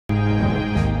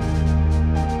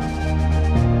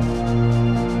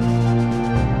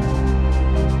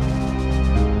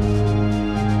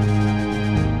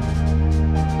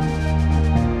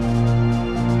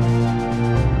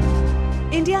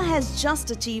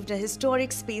just achieved a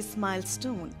historic space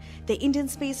milestone. The Indian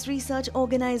Space Research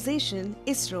Organization,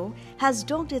 ISRO, has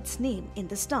docked its name in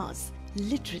the stars,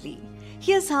 literally.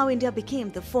 Here's how India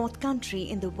became the fourth country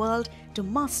in the world to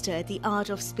master the art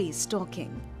of space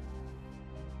docking.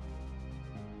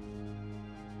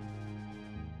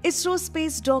 ISRO's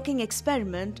space docking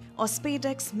experiment, or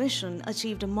SpaDex Mission,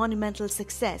 achieved a monumental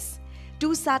success.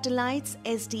 Two satellites,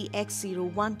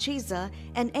 SDX01 Chaser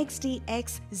and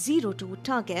SDX02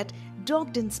 Target,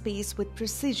 docked in space with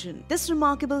precision. This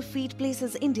remarkable feat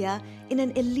places India in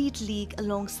an elite league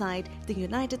alongside the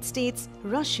United States,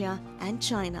 Russia and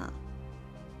China.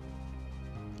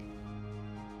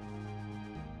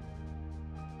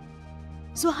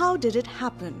 So how did it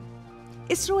happen?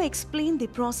 ISRO explained the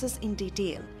process in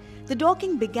detail. The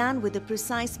docking began with a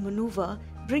precise maneuver,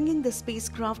 bringing the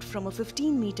spacecraft from a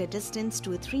 15-meter distance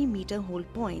to a 3-meter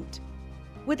hold point.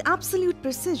 With absolute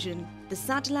precision, the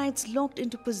satellites locked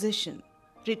into position.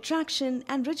 Retraction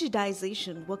and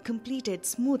rigidization were completed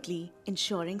smoothly,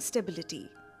 ensuring stability.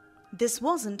 This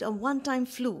wasn't a one-time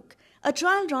fluke. A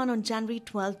trial run on January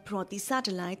 12 brought the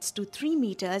satellites to 3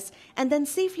 meters and then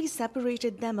safely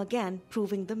separated them again,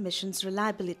 proving the mission's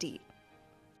reliability.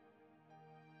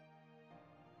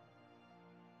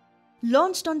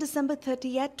 Launched on December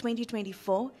 30,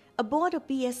 2024, aboard a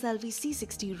PSLV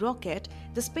C-60 rocket,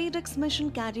 the SpaDex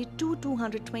mission carried two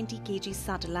 220 kg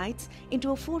satellites into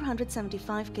a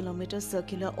 475-kilometer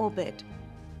circular orbit.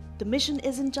 The mission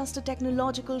isn't just a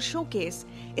technological showcase,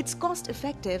 it's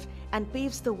cost-effective and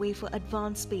paves the way for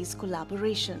advanced space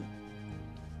collaboration.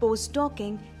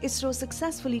 Post-docking, ISRO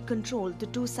successfully controlled the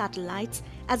two satellites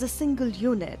as a single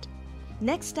unit.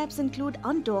 Next steps include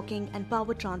undocking and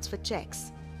power transfer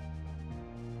checks.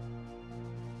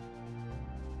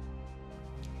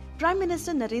 Prime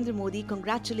Minister Narendra Modi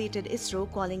congratulated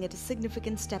ISRO, calling it a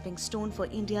significant stepping stone for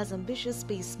India's ambitious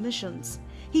space missions.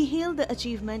 He hailed the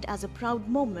achievement as a proud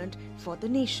moment for the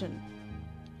nation.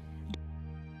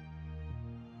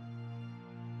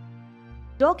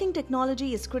 Docking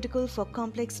technology is critical for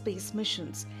complex space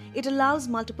missions. It allows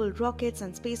multiple rockets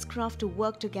and spacecraft to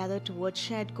work together towards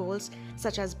shared goals,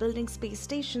 such as building space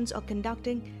stations or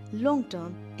conducting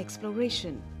long-term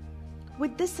exploration.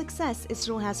 With this success,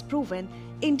 ISRO has proven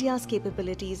India's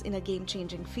capabilities in a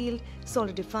game-changing field,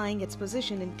 solidifying its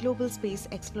position in global space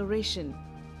exploration.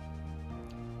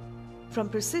 From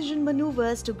precision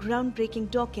maneuvers to groundbreaking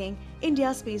docking,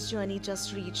 India's space journey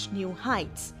just reached new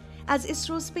heights. As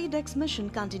ISRO's SpaDex mission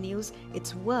continues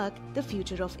its work, the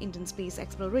future of Indian space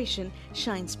exploration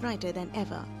shines brighter than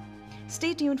ever.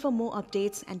 Stay tuned for more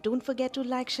updates and don't forget to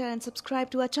like, share and subscribe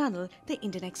to our channel, The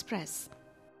Indian Express.